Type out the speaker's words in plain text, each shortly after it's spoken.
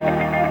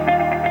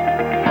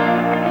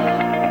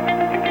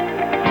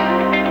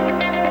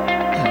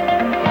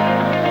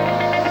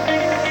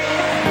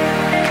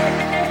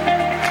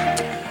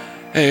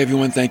Hey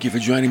everyone, thank you for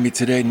joining me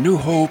today. New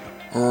Hope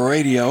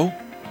Radio.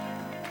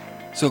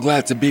 So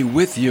glad to be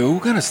with you. We're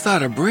going to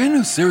start a brand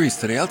new series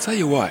today. I'll tell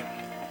you what.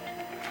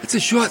 It's a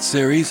short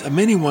series, a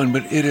mini one,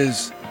 but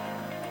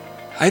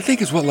I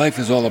think it's what life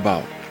is all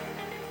about.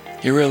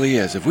 It really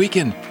is. If we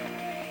can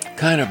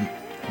kind of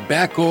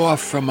back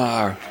off from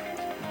our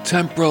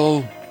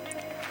temporal,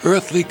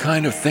 earthly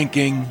kind of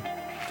thinking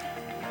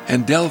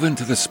and delve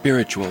into the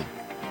spiritual,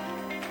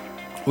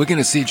 we're going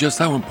to see just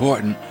how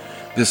important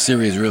this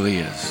series really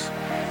is.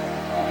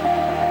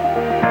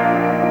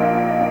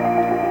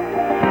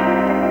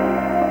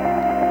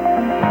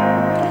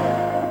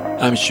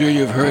 I'm sure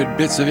you've heard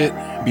bits of it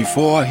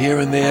before, here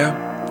and there,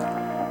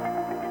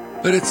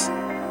 but it's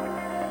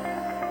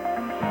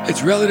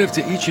relative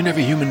to each and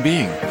every human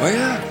being. Oh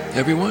yeah,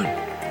 everyone.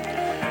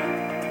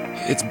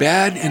 It's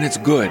bad and it's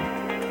good.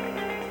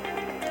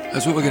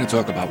 That's what we're going to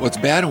talk about. What's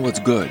bad and what's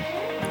good.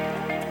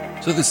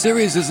 So the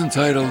series is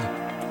entitled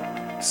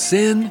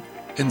Sin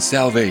and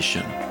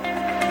Salvation.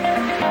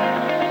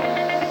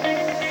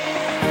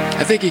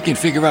 I think you can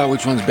figure out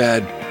which one's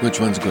bad, which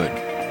one's good.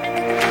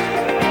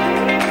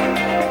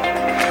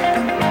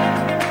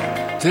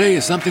 Today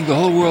is something the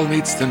whole world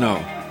needs to know.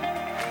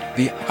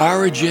 The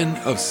origin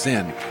of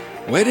sin.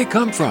 Where did it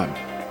come from?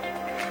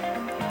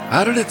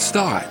 How did it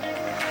start?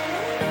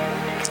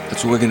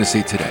 That's what we're going to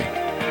see today.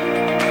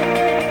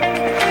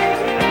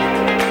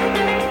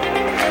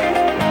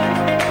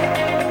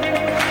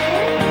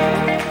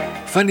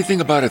 Funny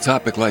thing about a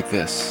topic like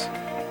this,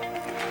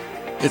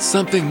 it's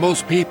something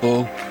most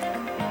people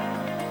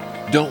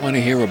don't want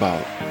to hear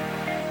about.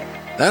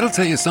 That'll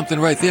tell you something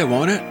right there,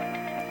 won't it?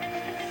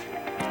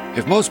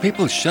 If most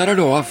people shut it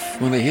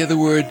off when they hear the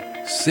word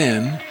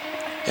sin,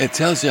 it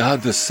tells you how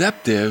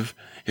deceptive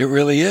it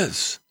really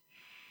is,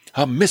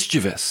 how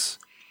mischievous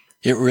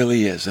it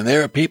really is. And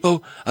there are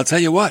people, I'll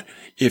tell you what,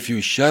 if you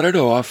shut it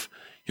off,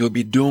 you'll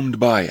be doomed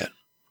by it.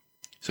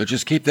 So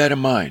just keep that in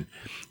mind.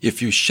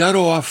 If you shut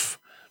off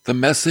the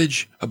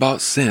message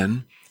about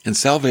sin and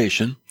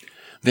salvation,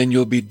 then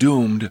you'll be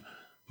doomed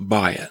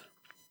by it.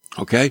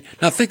 Okay?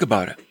 Now think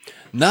about it.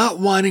 Not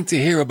wanting to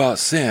hear about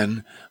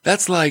sin,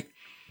 that's like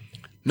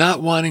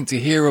not wanting to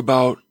hear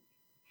about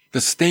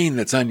the stain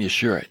that's on your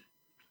shirt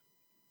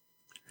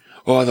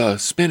or the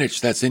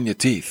spinach that's in your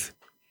teeth,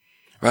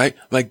 right?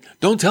 Like,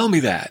 don't tell me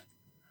that.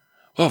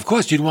 Well, of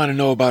course you'd want to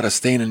know about a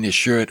stain on your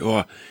shirt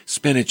or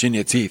spinach in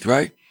your teeth,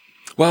 right?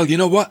 Well, you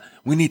know what?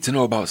 We need to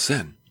know about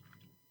sin.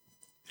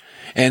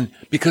 And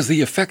because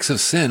the effects of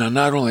sin are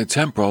not only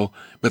temporal,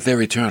 but they're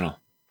eternal.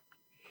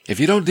 If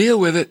you don't deal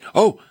with it,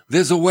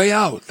 there's a way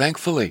out,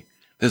 thankfully.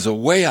 There's a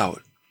way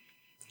out.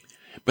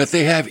 But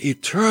they have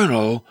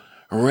eternal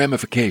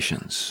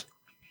ramifications.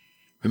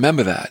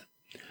 Remember that.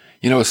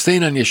 You know, a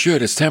stain on your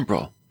shirt is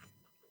temporal.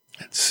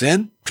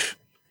 Sin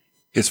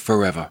is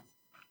forever.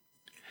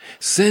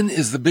 Sin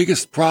is the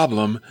biggest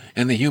problem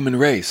in the human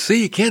race.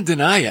 See, you can't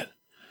deny it.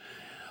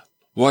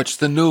 Watch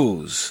the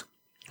news.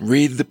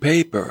 Read the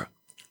paper.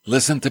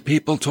 Listen to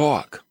people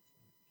talk.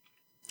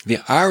 The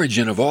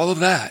origin of all of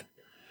that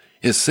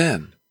is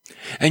sin.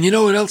 And you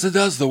know what else it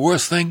does? The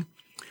worst thing?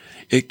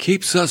 It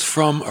keeps us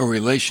from a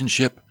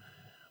relationship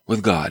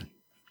with God.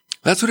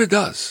 That's what it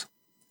does.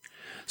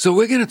 So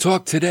we're going to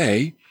talk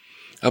today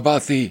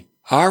about the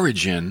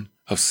origin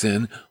of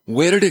sin.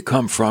 Where did it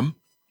come from?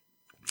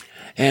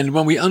 And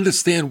when we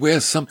understand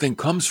where something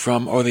comes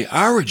from or the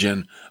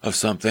origin of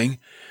something,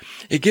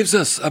 it gives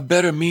us a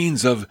better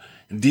means of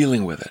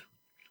dealing with it.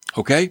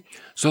 Okay?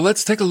 So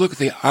let's take a look at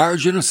the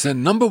origin of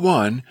sin. Number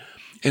one,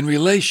 in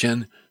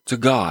relation to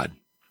God.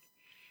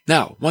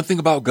 Now, one thing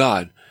about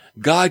God,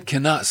 God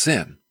cannot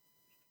sin.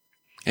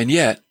 And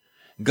yet,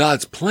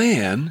 God's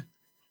plan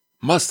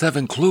must have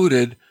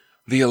included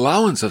the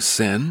allowance of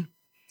sin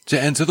to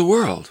enter the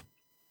world.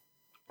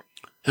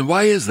 And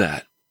why is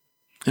that?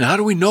 And how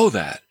do we know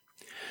that?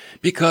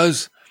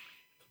 Because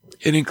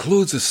it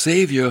includes a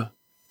Savior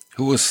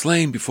who was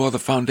slain before the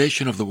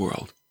foundation of the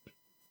world.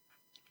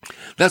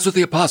 That's what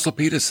the Apostle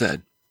Peter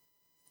said.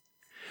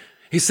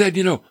 He said,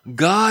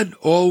 God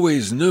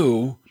always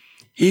knew,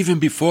 even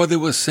before there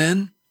was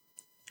sin,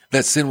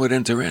 that sin would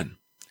enter in.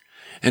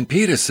 And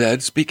Peter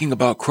said, speaking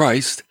about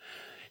Christ,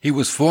 he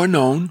was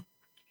foreknown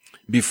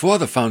before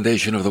the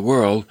foundation of the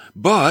world,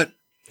 but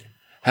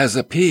has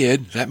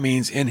appeared, that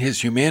means in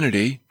his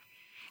humanity,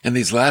 in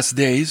these last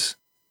days,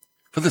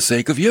 for the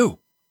sake of you.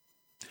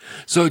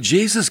 So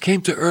Jesus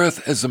came to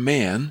earth as a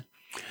man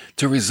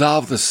to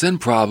resolve the sin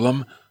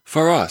problem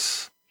for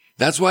us.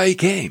 That's why he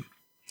came.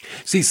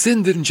 See,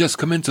 sin didn't just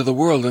come into the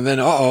world and then,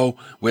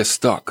 we're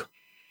stuck.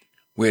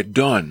 We're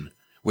done.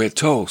 We're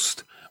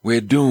toast. We're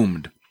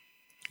doomed.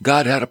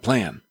 God had a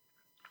plan.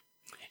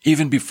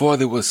 Even before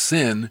there was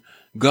sin,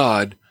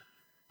 God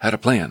had a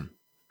plan.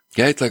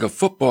 Okay? It's like a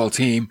football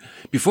team.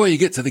 Before you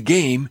get to the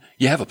game,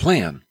 you have a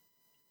plan.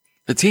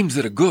 The teams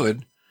that are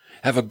good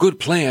have a good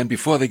plan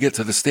before they get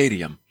to the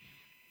stadium.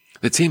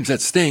 The teams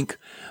that stink,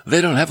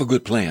 they don't have a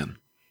good plan.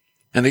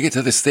 And they get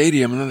to the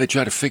stadium and then they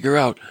try to figure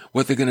out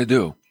what they're going to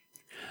do.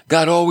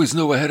 God always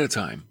knew ahead of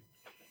time.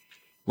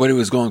 what he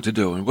was going to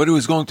do. And what he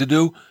was going to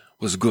do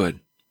was good.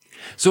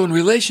 So in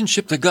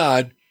relationship to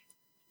God,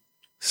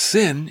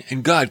 sin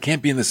and God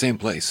can't be in the same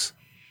place.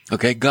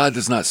 Okay, God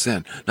does not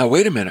sin. Now,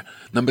 wait a minute.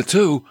 Number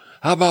two,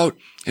 how about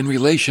in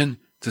relation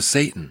to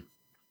Satan?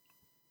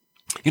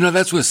 You know,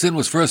 that's where sin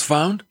was first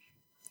found.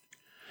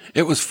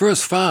 It was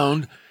first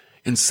found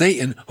in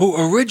Satan, who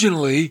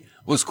originally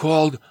was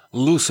called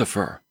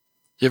Lucifer.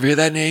 You ever hear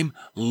that name?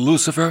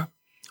 Lucifer?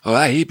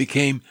 Oh, he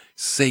became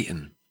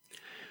Satan.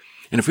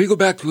 And if we go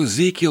back to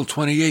Ezekiel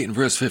 28 and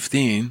verse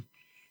 15,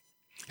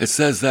 it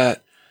says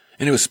that,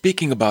 and it was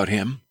speaking about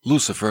him,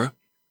 Lucifer,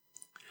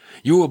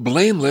 you were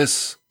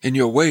blameless in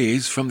your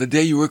ways from the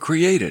day you were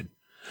created.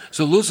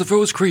 So Lucifer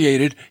was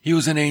created. He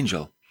was an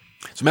angel.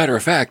 As a matter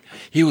of fact,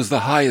 he was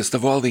the highest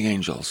of all the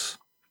angels.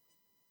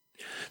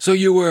 So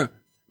you were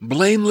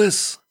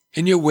blameless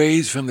in your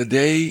ways from the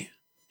day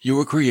you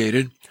were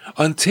created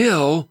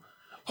until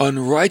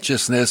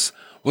unrighteousness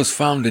was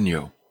found in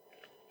you.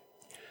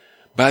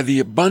 By the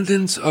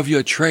abundance of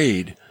your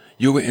trade,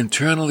 you were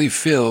internally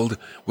filled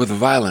with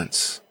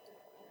violence.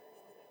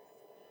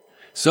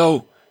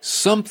 So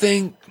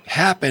something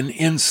happened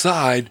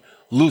inside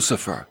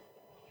Lucifer,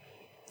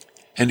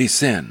 and he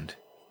sinned.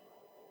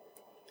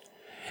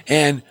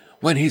 And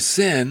when he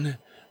sinned,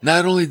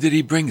 not only did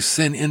he bring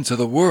sin into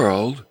the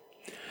world,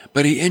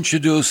 but he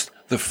introduced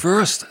the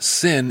first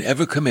sin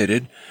ever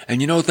committed.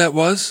 And you know what that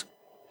was?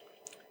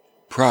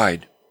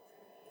 Pride.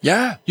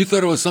 Yeah, you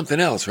thought it was something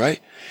else, right?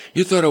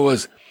 You thought it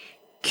was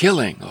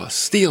killing or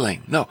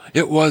stealing. No,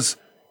 it was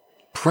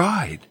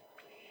pride.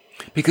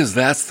 Because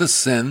that's the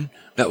sin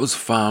that was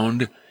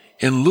found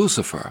in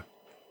Lucifer.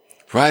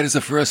 Pride is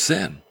the first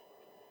sin.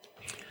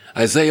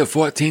 Isaiah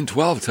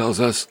 14:12 tells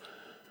us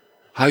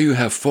how you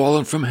have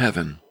fallen from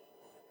heaven,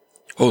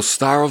 O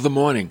star of the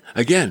morning.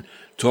 Again,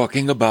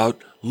 talking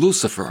about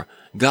Lucifer,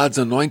 God's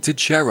anointed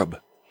cherub,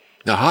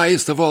 the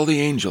highest of all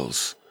the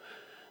angels.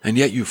 And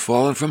yet you've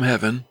fallen from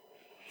heaven.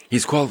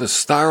 He's called the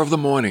star of the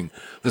morning,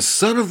 the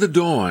son of the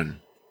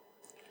dawn.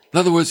 In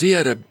other words, he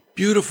had a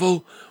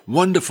beautiful,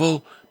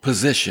 wonderful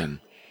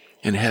position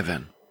in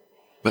heaven.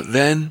 But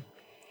then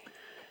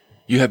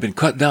you have been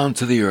cut down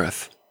to the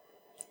earth.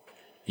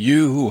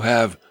 You who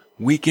have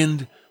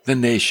weakened the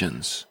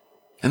nations.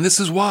 And this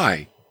is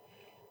why.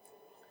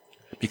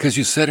 Because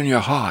you said in your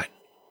heart,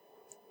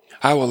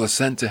 I will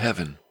ascend to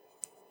heaven.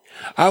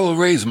 I will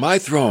raise my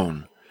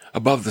throne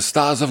above the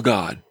stars of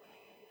God.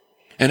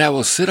 And I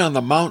will sit on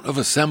the mount of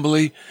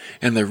assembly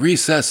in the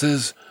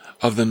recesses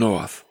of the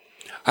north.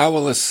 I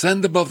will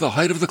ascend above the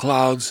height of the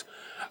clouds.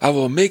 I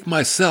will make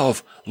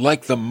myself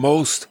like the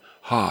Most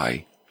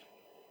High.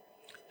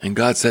 And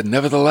God said,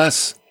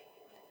 nevertheless,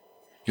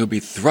 you'll be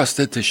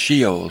thrusted to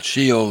Sheol.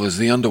 Sheol is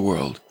the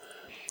underworld,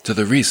 to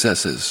the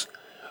recesses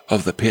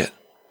of the pit.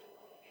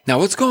 Now,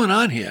 what's going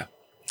on here?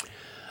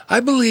 I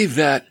believe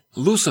that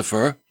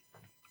Lucifer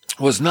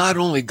was not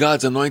only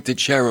God's anointed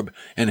cherub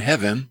in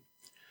heaven,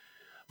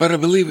 but I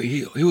believe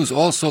he was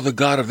also the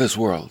God of this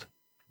world.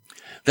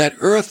 That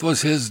earth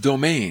was his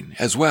domain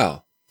as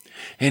well,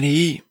 and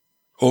he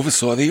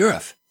oversaw the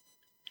earth.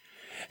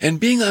 And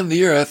being on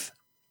the earth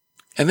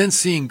and then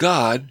seeing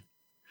God,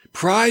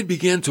 pride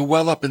began to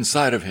well up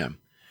inside of him.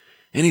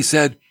 And he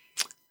said,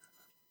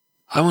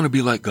 I want to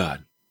be like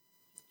God.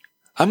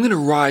 I'm going to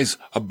rise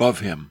above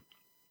him.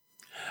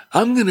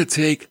 I'm going to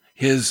take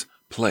his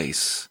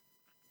place.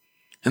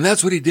 And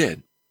that's what he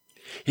did.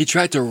 He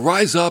tried to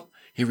rise up.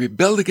 He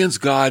rebelled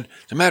against God.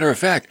 As a matter of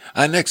fact,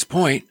 our next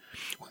point,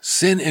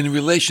 sin in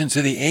relation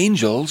to the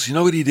angels, you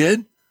know what he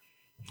did?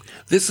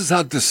 This is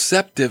how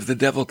deceptive the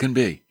devil can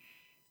be.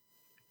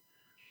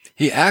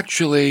 He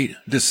actually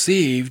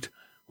deceived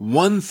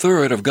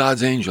 1/3 of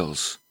God's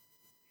angels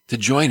to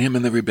join him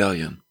in the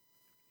rebellion.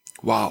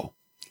 Wow.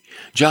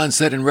 John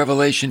said in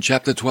Revelation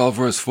chapter 12,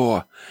 verse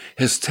 4,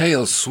 his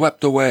tail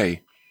swept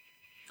away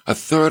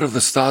 1/3 of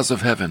the stars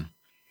of heaven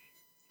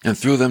and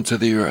threw them to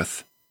the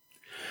earth.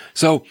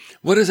 So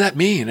what does that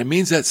mean? It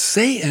means that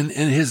Satan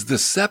and his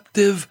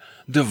deceptive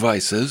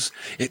devices,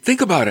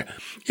 think about it,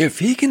 if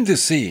he can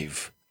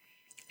deceive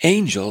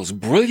angels,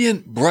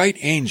 brilliant, bright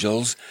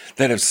angels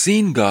that have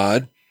seen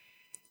God,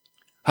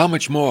 how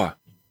much more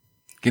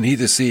can he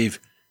deceive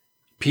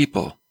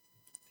people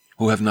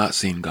who have not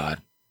seen God?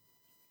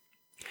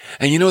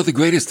 And you know what the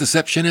greatest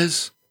deception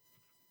is?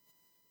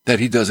 That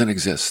he doesn't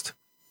exist.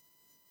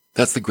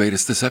 That's the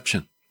greatest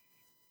deception.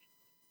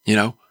 You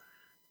know,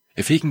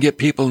 if he can get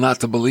people not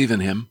to believe in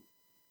him,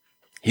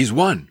 he's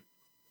won.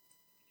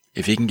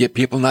 If he can get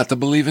people not to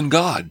believe in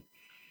God,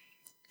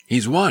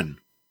 he's won.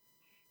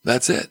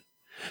 That's it.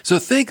 So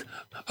think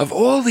of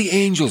all the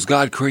angels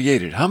God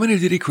created. How many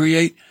did he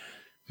create?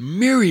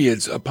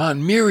 Myriads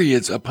upon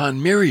myriads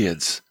upon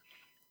myriads.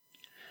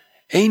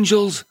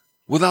 Angels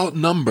without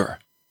number.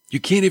 You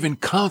can't even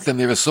count them.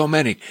 There are so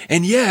many.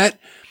 And yet,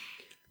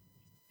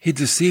 he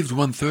deceived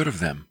 1/3 of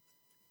them.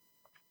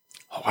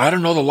 Oh, I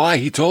don't know the lie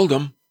he told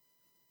them,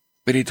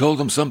 but he told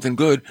them something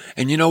good.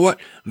 And you know what?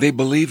 They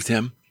believed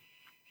him,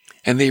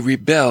 and they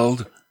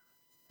rebelled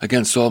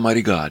against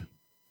Almighty God.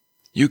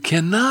 You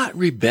cannot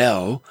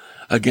rebel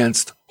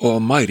against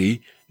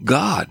Almighty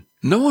God.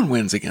 No one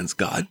wins against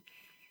God.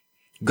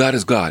 God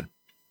is God.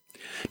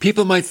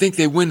 People might think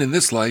they win in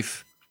this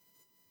life,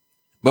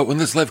 but when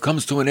this life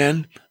comes to an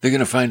end, they're going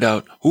to find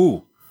out,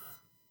 ooh,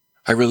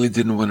 I really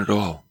didn't win at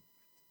all.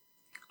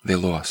 They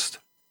lost.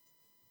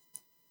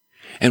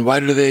 And why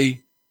do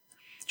they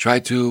try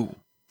to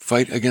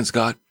fight against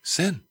God?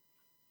 Sin.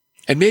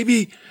 And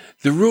maybe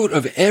the root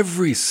of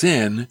every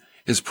sin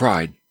is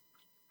pride.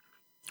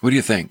 What do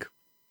you think?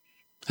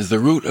 Is the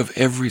root of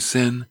every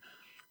sin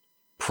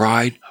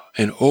pride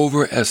and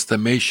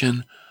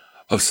overestimation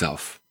of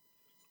self?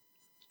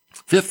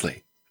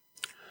 Fifthly,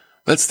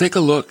 let's take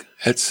a look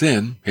at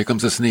sin. Here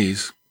comes a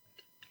sneeze.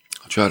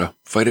 I'll try to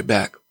fight it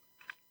back.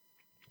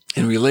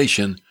 In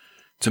relation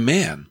to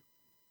man.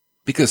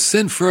 Because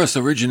sin first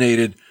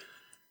originated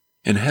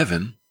in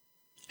heaven,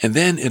 and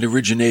then it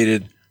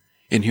originated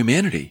in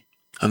humanity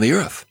on the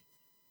earth.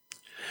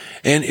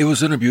 And it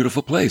was in a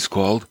beautiful place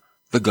called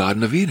the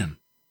Garden of Eden.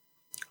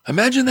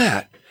 Imagine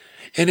that.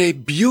 In a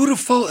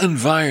beautiful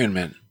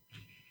environment,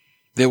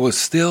 there was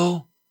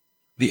still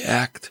the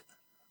act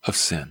of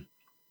sin.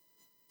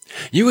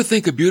 You would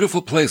think a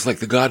beautiful place like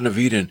the Garden of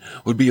Eden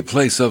would be a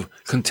place of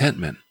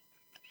contentment,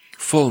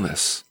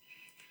 fullness,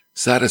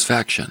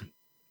 satisfaction.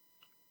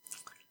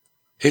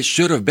 It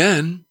should have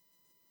been,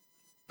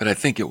 but I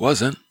think it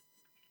wasn't.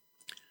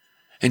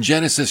 In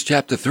Genesis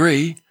chapter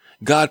 3,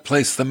 God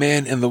placed the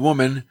man and the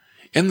woman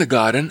in the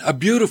garden, a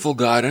beautiful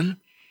garden,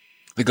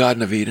 the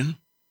Garden of Eden,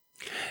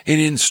 and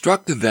he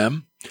instructed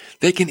them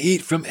they can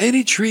eat from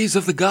any trees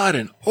of the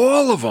garden,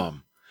 all of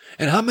them.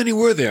 And how many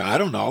were there? I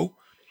don't know.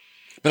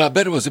 But I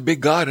bet it was a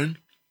big garden.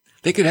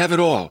 They could have it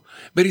all.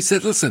 But he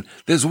said, listen,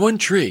 there's one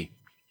tree.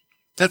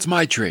 That's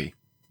my tree.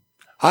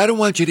 I don't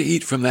want you to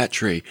eat from that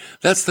tree.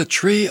 That's the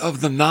tree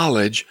of the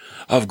knowledge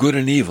of good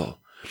and evil.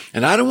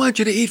 And I don't want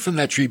you to eat from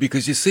that tree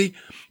because, you see,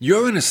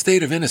 you're in a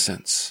state of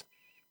innocence.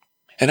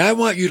 And I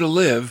want you to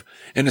live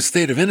in a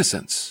state of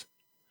innocence.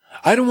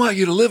 I don't want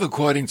you to live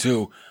according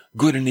to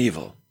good and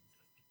evil.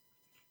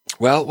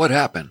 Well, what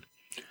happened?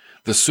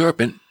 The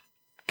serpent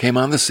came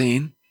on the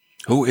scene,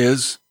 who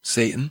is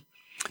Satan.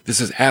 This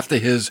is after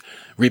his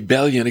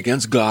rebellion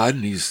against God,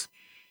 and he's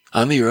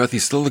on the earth.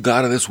 He's still the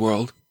God of this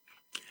world.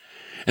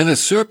 And the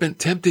serpent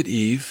tempted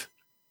Eve.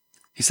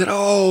 He said,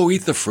 oh,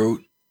 eat the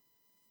fruit.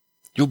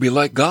 You'll be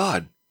like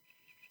God.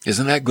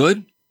 Isn't that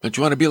good? Don't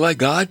you want to be like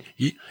God?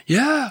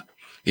 Yeah.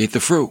 Eat the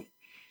fruit.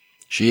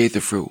 She ate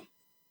the fruit.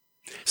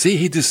 See,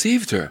 he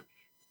deceived her.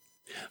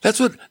 That's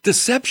what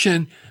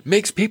deception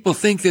makes people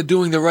think they're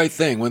doing the right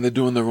thing when they're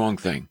doing the wrong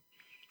thing.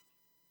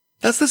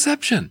 That's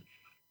deception.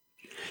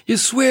 You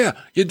swear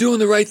you're doing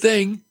the right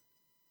thing,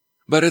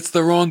 but it's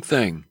the wrong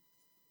thing.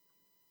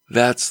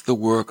 That's the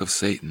work of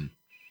Satan.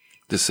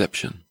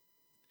 Deception.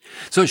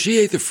 So she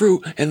ate the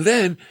fruit, and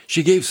then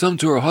she gave some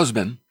to her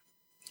husband,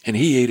 and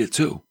he ate it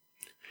too.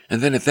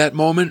 And then at that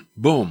moment,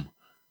 boom,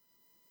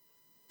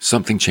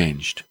 something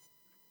changed.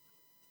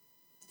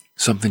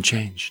 Something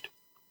changed.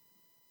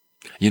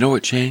 You know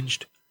what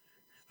changed?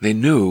 They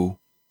knew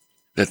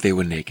that they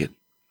were naked.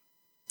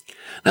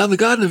 Now, in the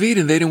Garden of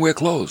Eden, they didn't wear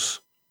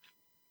clothes.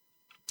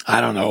 I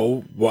don't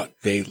know what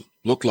they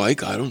look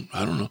like. I don't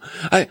know.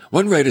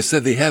 One writer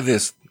said they have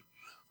this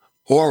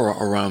aura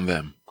around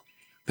them,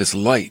 this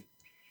light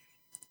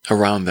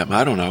around them.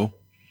 I don't know.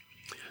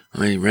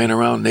 They ran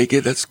around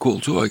naked. That's cool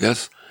too, I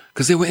guess,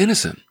 because they were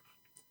innocent.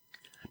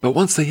 But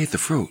once they ate the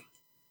fruit,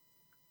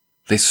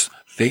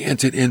 they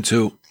entered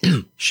into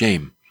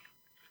shame.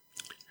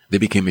 They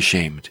became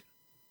ashamed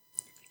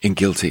and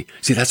guilty.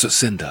 See, that's what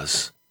sin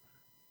does.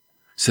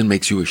 Sin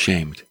makes you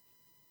ashamed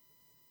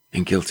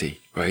and guilty,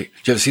 right?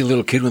 Did you ever see a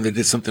little kid when they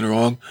did something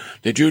wrong?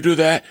 Did you do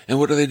that? And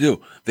what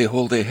do? They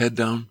hold their head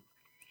down.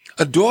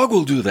 A dog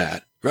will do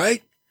that,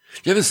 right?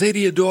 You ever say to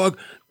your dog,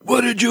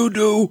 what did you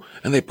do?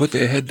 And they put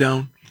their head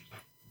down.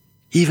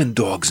 Even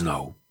dogs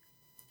know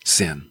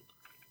sin,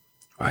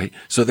 right?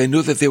 So they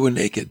knew that they were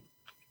naked.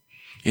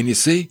 And you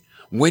see,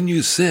 when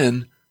you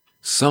sin,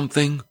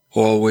 something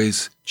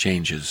always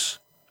changes.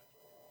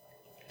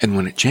 And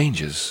when it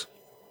changes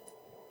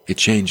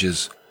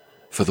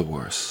for the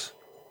worse.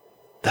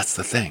 That's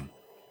the thing.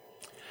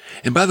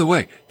 And by the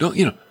way,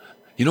 you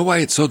know why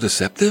it's so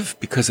deceptive?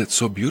 Because it's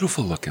so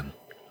beautiful looking.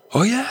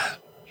 Oh yeah.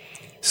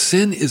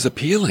 Sin is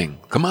appealing.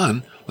 Come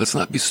on, let's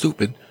not be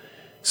stupid.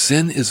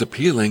 Sin is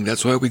appealing.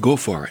 That's why we go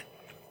for it.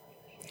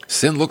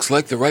 Sin looks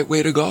like the right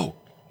way to go.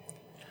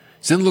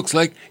 Sin looks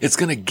like it's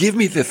going to give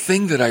me the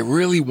thing that I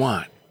really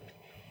want.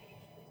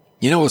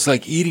 You know, it's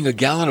like eating a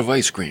gallon of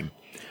ice cream.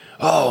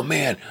 Oh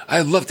man,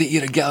 I'd love to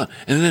eat a gallon.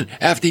 And then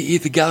after you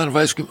eat the gallon of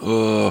ice cream,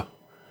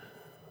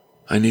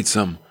 I need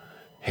some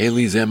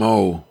Haley's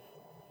M.O.,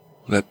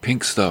 that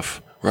pink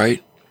stuff,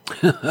 right?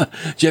 Do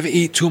you ever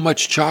eat too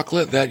much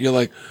chocolate that you're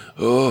like,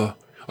 or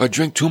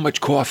drink too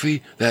much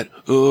coffee that,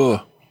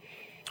 or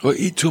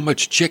eat too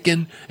much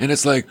chicken and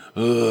it's like,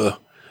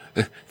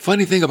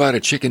 Funny thing about a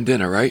chicken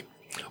dinner, right?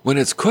 When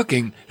it's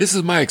cooking, this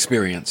is my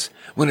experience.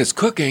 When it's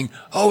cooking,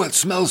 oh, it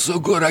smells so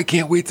good, I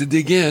can't wait to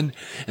dig in.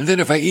 And then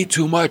if I eat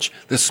too much,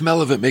 the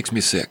smell of it makes me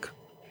sick.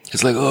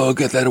 It's like, oh,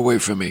 get that away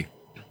from me.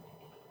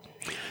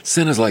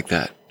 Sin is like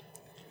that.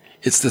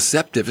 It's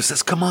deceptive. It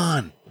says, come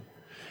on,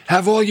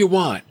 have all you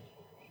want.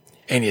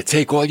 And you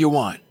take all you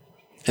want.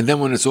 And then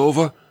when it's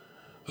over,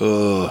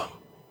 oh,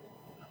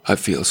 I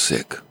feel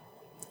sick.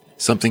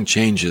 Something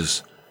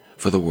changes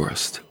for the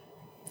worst.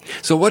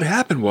 So what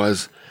happened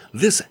was,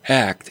 this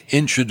act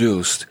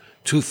introduced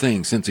two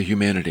things into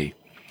humanity.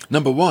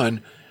 Number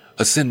one,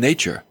 a sin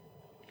nature.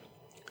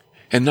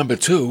 And number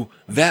two,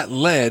 that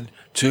led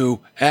to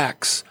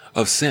acts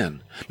of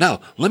sin.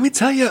 Now, let me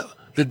tell you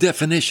the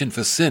definition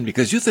for sin,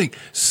 because you think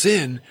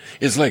sin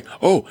is like,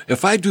 oh,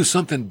 if I do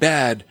something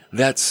bad,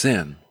 that's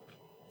sin.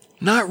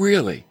 Not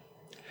really.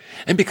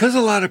 And because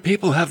a lot of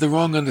people have the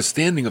wrong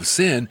understanding of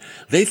sin,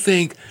 they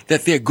think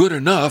that they're good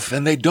enough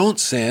and they don't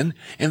sin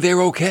and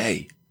they're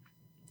okay.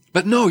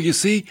 But no, you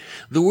see,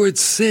 the word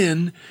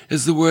sin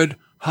is the word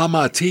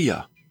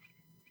hamartia,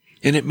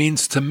 and it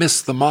means to miss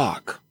the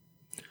mark.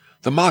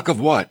 The mark of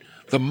what?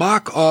 The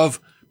mark of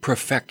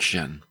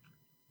perfection.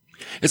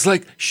 It's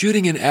like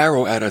shooting an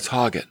arrow at a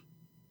target.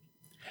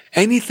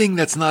 Anything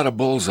that's not a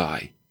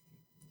bullseye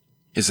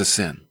is a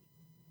sin.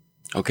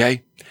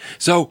 Okay?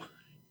 So,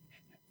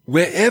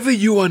 wherever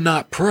you are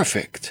not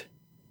perfect,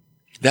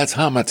 that's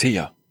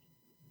hamartia.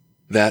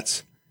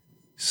 That's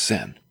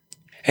sin.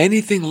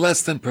 Anything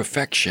less than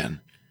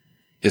perfection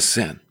is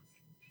sin.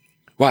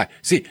 Why?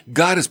 See,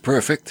 God is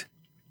perfect.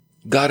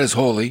 God is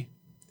holy.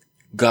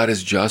 God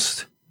is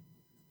just.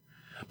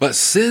 But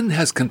sin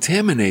has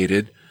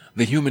contaminated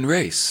the human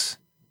race.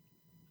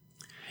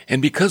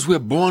 And because we're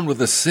born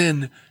with a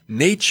sin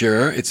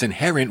nature, it's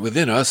inherent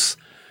within us.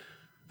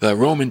 The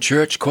Roman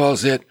Church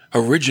calls it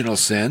original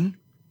sin.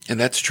 And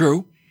that's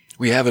true.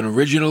 We have an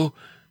original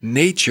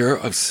nature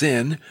of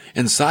sin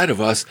inside of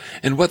us.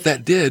 And what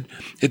that did,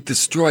 it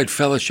destroyed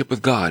fellowship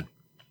with God.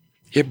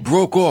 It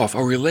broke off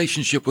a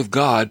relationship with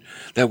God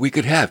that we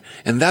could have.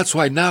 And that's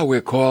why now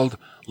we're called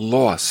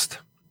lost.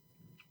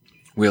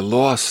 We're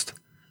lost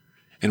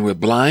and we're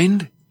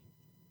blind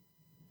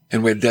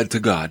and we're dead to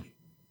God.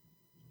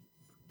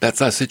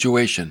 That's our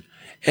situation.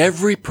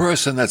 Every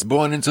person that's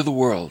born into the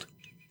world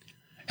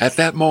at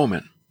that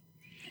moment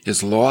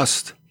is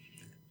lost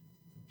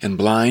and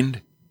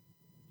blind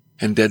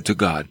and dead to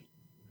God.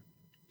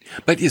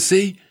 But you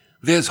see,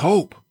 there's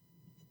hope.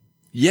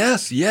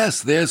 Yes,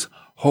 there's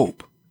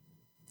hope.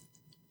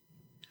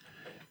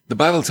 The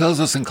Bible tells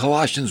us in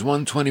Colossians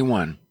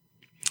 1:21,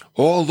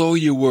 although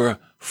you were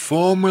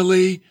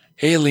formerly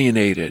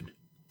alienated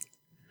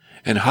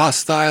and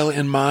hostile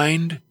in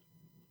mind,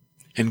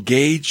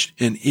 engaged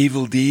in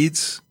evil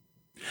deeds.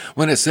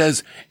 When it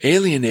says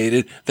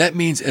alienated, that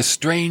means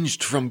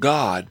estranged from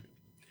God.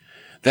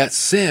 That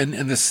sin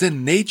and the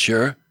sin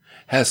nature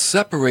has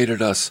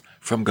separated us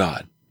from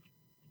God.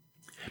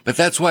 But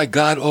that's why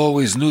God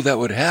always knew that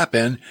would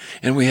happen,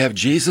 and we have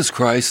Jesus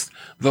Christ,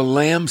 the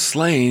Lamb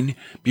slain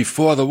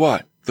before the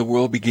what? The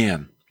world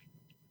began.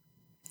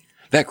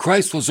 That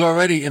Christ was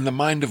already in the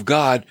mind of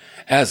God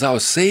as our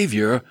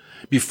Savior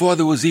before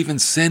there was even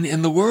sin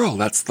in the world.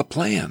 That's the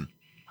plan.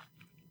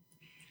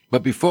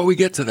 But before we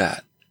get to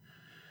that,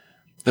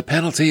 the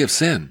penalty of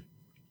sin.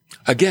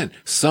 Again,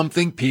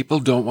 something people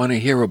don't want to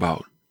hear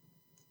about.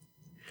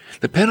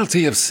 The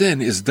penalty of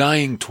sin is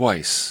dying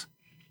twice.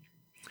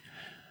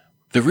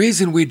 The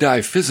reason we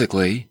die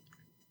physically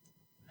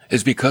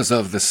is because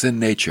of the sin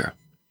nature.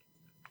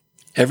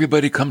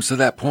 Everybody comes to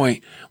that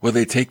point where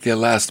they take their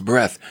last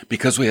breath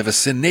because we have a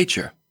sin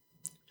nature.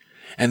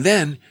 And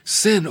then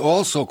sin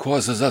also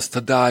causes us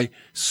to die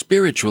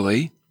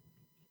spiritually.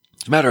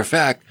 As a matter of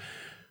fact,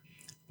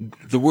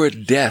 the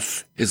word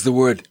death is the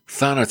word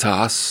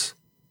thanatos,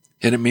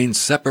 and it means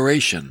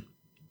separation.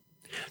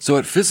 So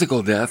at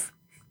physical death,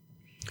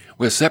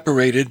 we're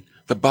separated,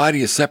 the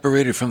body is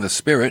separated from the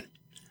spirit.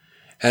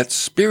 At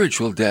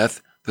spiritual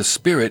death, the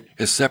spirit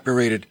is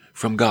separated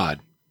from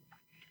God.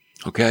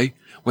 Okay?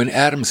 When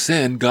Adam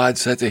sinned, God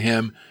said to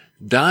him,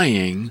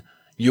 dying,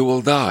 you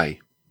will die.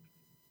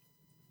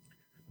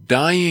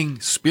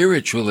 Dying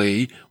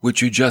spiritually,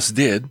 which you just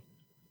did,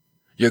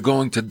 you're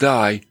going to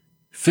die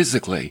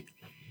physically.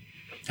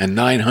 And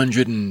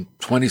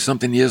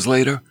 920-something years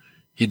later,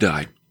 he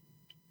died.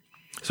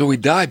 So we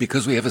die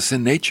because we have a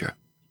sin nature.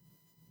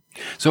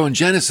 So in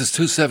Genesis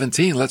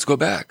 2:17, let's go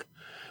back.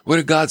 What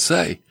did God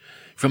say?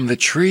 From the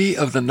tree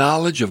of the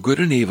knowledge of good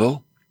and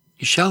evil,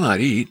 you shall not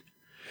eat.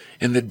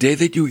 And the day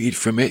that you eat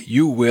from it,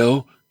 you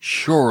will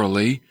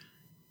surely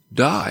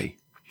die.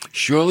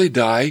 Surely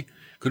die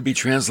could be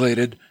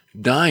translated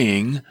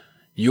dying,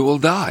 you will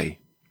die.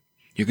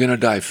 You're going to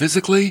die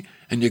physically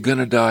and you're going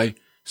to die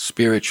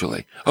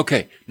spiritually.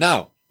 Okay,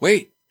 now,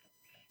 wait.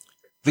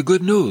 The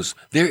good news,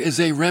 there is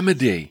a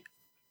remedy.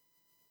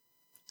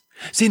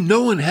 See,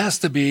 no one has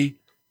to be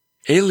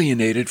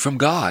alienated from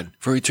God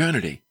for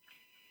eternity.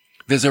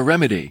 There's a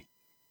remedy.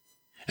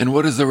 And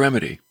what is the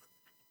remedy?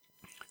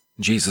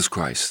 Jesus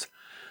Christ.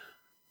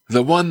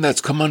 The one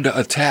that's come under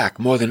attack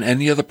more than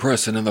any other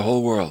person in the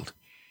whole world.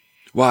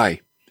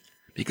 Why?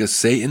 because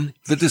Satan,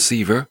 the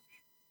deceiver,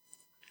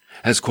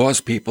 has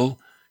caused people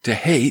to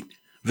hate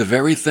the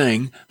very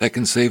thing that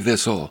can save their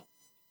soul,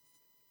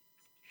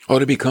 or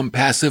to become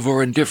passive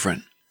or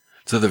indifferent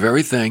to the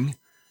very thing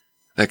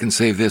that can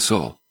save their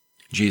soul,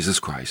 Jesus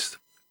Christ.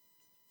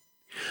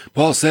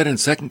 Paul said in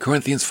 2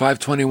 Corinthians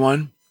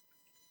 5:21,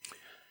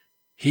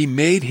 He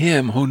made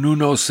him who knew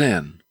no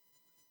sin.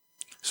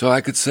 So I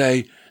could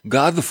say,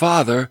 God the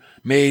Father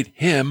made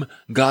him,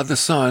 God the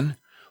Son,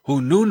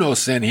 who knew no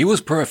sin, he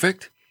was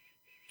perfect,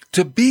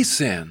 to be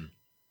sin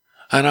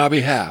on our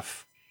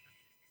behalf,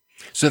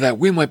 so that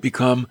we might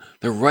become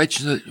the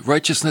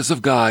righteousness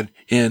of God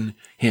in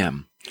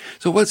him.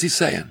 So what's he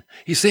saying?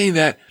 He's saying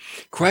that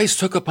Christ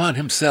took upon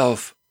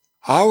himself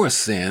our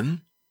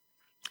sin,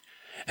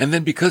 and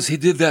then because he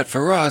did that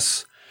for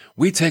us,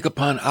 we take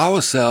upon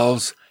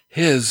ourselves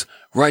his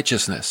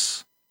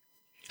righteousness.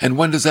 And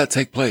when does that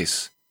take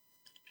place?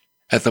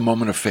 At the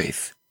moment of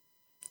faith.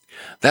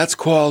 That's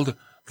called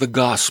the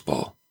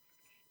gospel.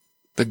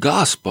 The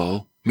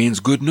gospel means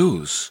good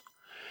news.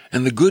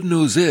 And the good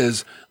news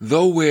is,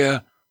 though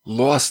we're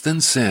lost in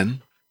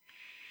sin,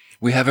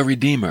 we have a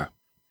Redeemer.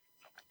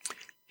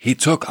 He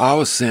took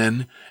our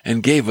sin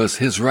and gave us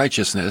his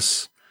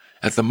righteousness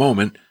at the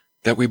moment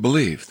that we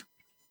believed.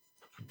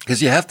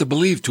 Because you have to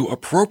believe to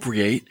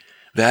appropriate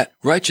that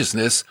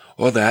righteousness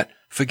or that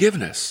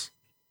forgiveness.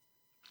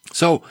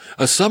 So,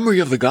 a summary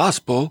of the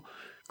gospel: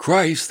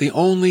 Christ, the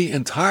only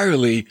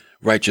entirely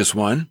righteous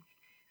one,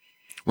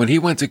 when he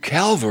went to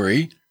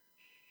Calvary,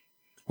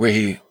 where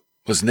he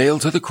was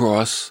nailed to the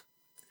cross,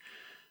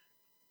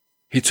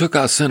 he took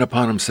our sin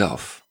upon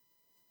himself.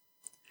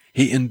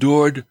 He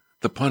endured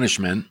the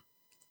punishment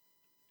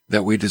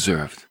that we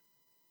deserved.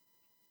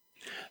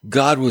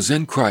 God was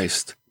in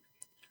Christ,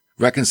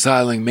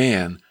 reconciling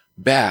man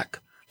back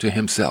to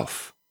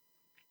himself.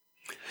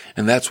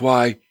 And that's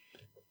why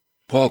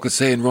Paul could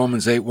say in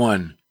Romans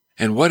 8:1,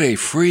 and what a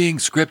freeing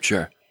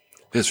scripture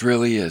this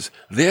really is.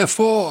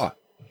 Therefore,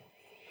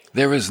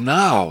 there is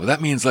now,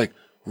 that means like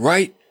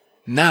right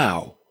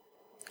now,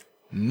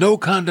 no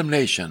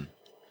condemnation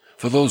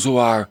for those who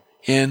are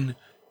in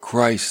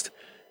Christ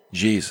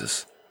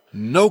Jesus.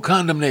 No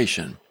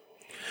condemnation.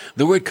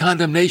 The word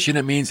condemnation,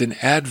 it means an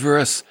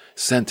adverse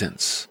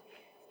sentence.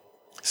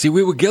 See,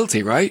 we were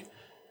guilty, right?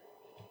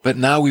 But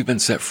now we've been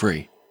set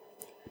free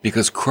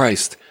because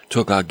Christ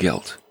took our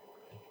guilt.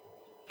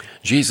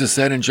 Jesus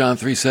said in John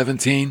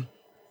 3:17,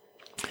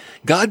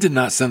 God did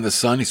not send the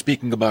Son, he's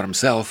speaking about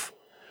himself.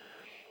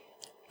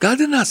 God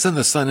did not send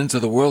the Son into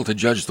the world to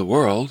judge the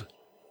world,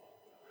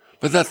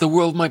 but that the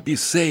world might be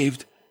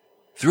saved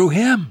through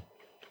him.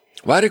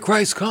 Why did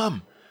Christ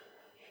come?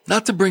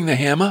 Not to bring the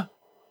hammer.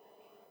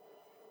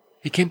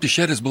 He came to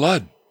shed his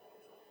blood.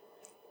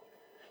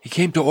 He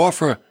came to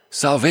offer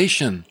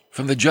salvation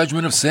from the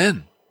judgment of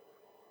sin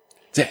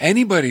to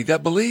anybody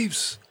that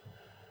believes.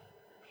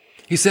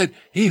 He said,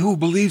 he who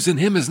believes in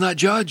him is not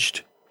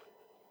judged.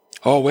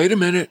 Oh, wait a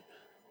minute.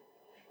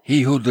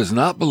 He who does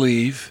not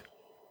believe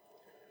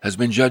has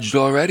been judged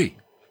already.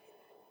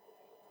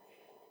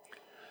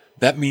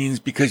 That means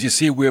because, you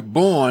see, we're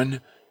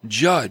born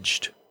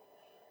judged.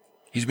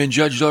 He's been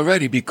judged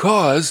already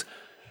because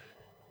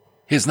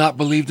he has not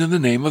believed in the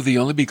name of the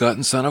only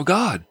begotten Son of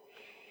God.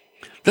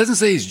 Doesn't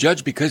say he's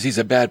judged because he's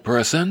a bad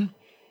person,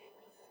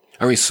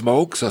 or he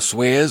smokes, or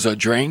swears, or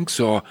drinks,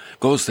 or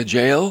goes to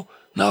jail.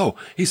 No,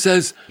 he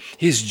says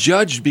he's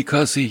judged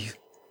because he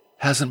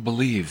hasn't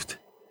believed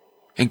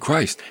in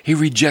Christ. He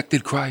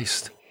rejected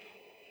Christ.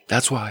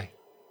 That's why.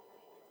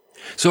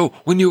 So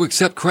when you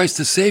accept Christ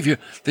as Savior,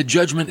 the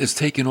judgment is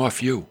taken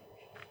off you.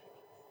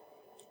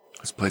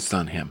 It's placed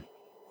on him.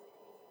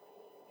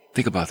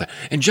 Think about that.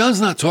 And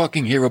John's not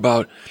talking here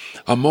about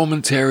a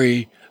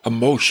momentary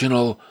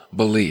emotional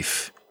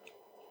belief.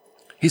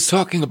 He's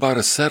talking about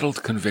a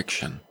settled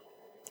conviction.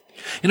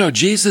 You know,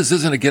 Jesus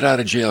isn't a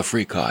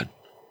get-out-of-jail-free card.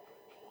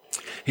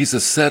 He's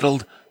a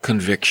settled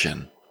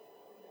conviction.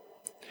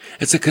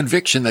 It's a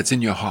conviction that's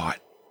in your heart.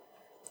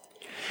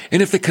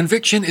 And if the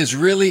conviction is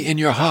really in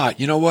your heart,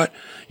 you know what?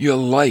 Your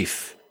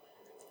life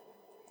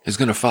is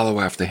going to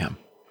follow after him.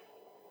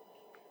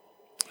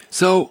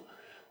 So,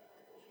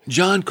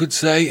 John could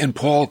say, and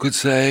Paul could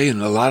say,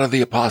 and a lot of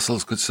the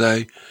apostles could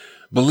say,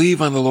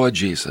 believe on the Lord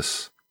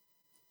Jesus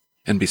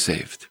and be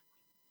saved.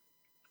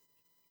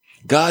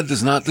 God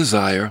does not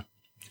desire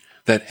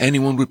that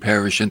anyone would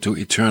perish into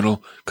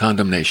eternal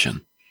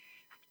condemnation.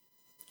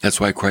 That's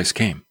why Christ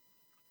came.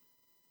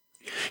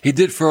 He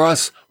did for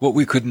us what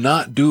we could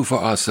not do for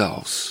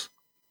ourselves.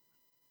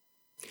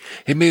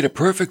 He made a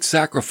perfect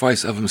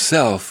sacrifice of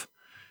himself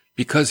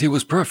because he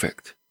was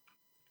perfect.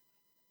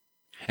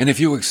 And if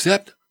you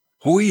accept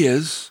who he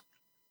is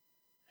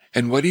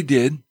and what he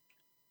did,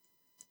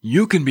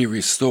 you can be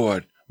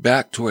restored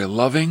back to a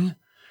loving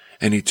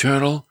and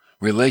eternal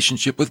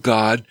relationship with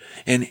God,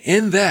 and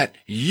in that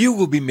you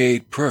will be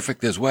made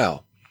perfect as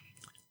well.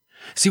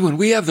 See, when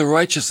we have the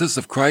righteousness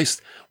of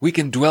Christ, we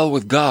can dwell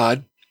with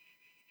God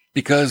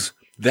because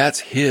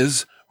that's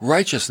his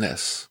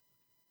righteousness.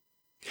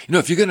 You know,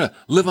 if you're going to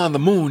live on the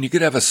moon, you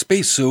could have a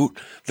spacesuit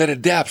that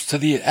adapts to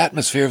the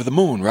atmosphere of the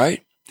moon,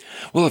 right?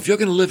 Well, if you're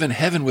going to live in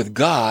heaven with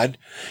God,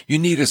 you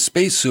need a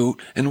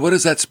spacesuit. And what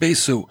is that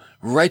spacesuit?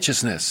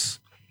 Righteousness.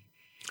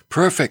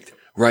 Perfect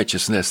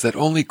righteousness that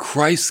only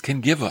Christ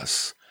can give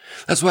us.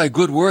 That's why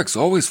good works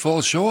always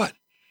fall short.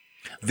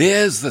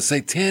 There's the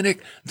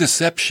satanic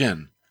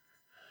deception.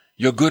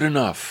 You're good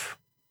enough.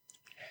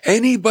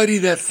 Anybody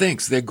that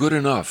thinks they're good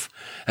enough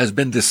has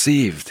been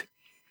deceived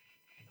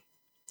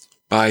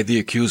by the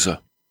accuser.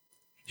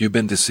 You've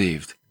been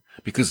deceived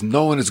because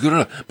no one is good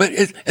enough. But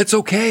it's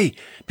okay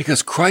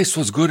because Christ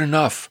was good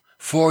enough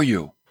for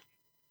you.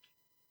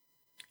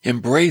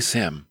 Embrace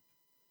him.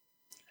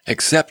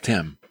 Accept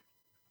him.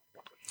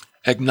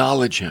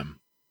 Acknowledge him.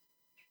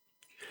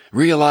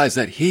 Realize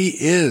that he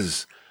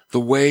is the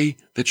way,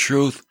 the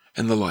truth,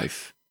 and the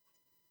life.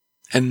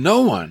 And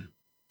no one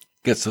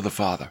gets to the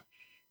Father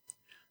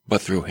but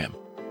through him.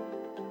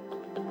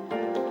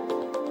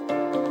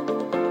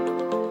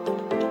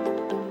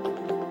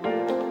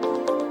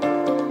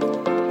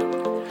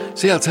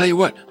 See, I'll tell you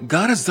what,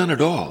 God has done it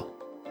all.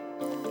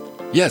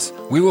 Yes,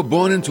 we were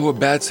born into a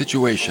bad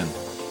situation,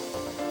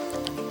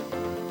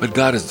 but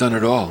God has done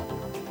it all.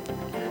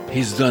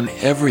 He's done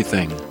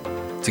everything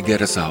to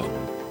get us out.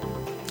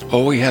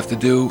 All we have to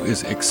do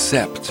is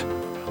accept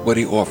what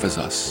he offers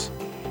us.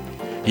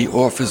 He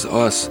offers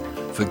us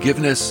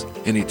forgiveness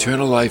and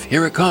eternal life.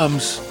 Here it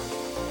comes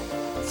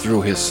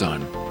through his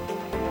Son.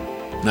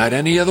 Not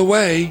any other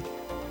way,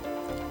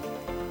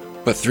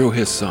 but through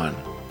his Son.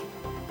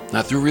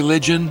 Not through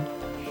religion,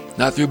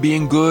 not through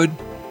being good,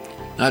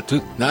 not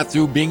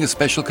through being a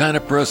special kind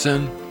of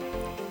person,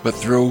 but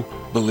through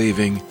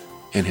believing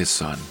in his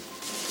Son.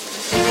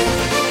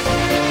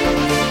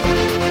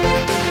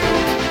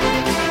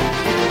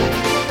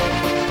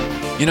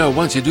 You know,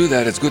 once you do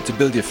that, it's good to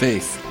build your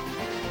faith.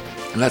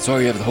 And that's why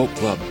we have the Hope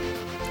Club.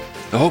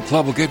 The Hope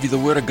Club will give you the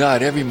Word of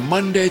God every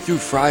Monday through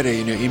Friday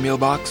in your email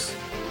box.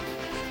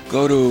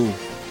 Go to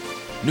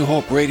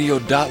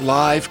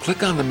newhoperadio.live,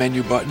 click on the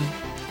menu button,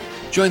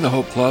 join the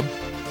Hope Club,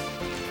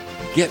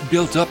 get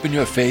built up in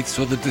your faith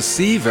so the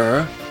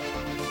deceiver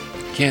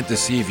can't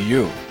deceive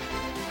you.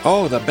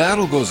 Oh, the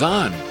battle goes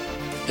on.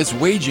 It's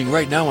waging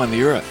right now on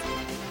the earth.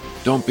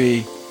 Don't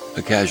be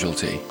a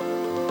casualty.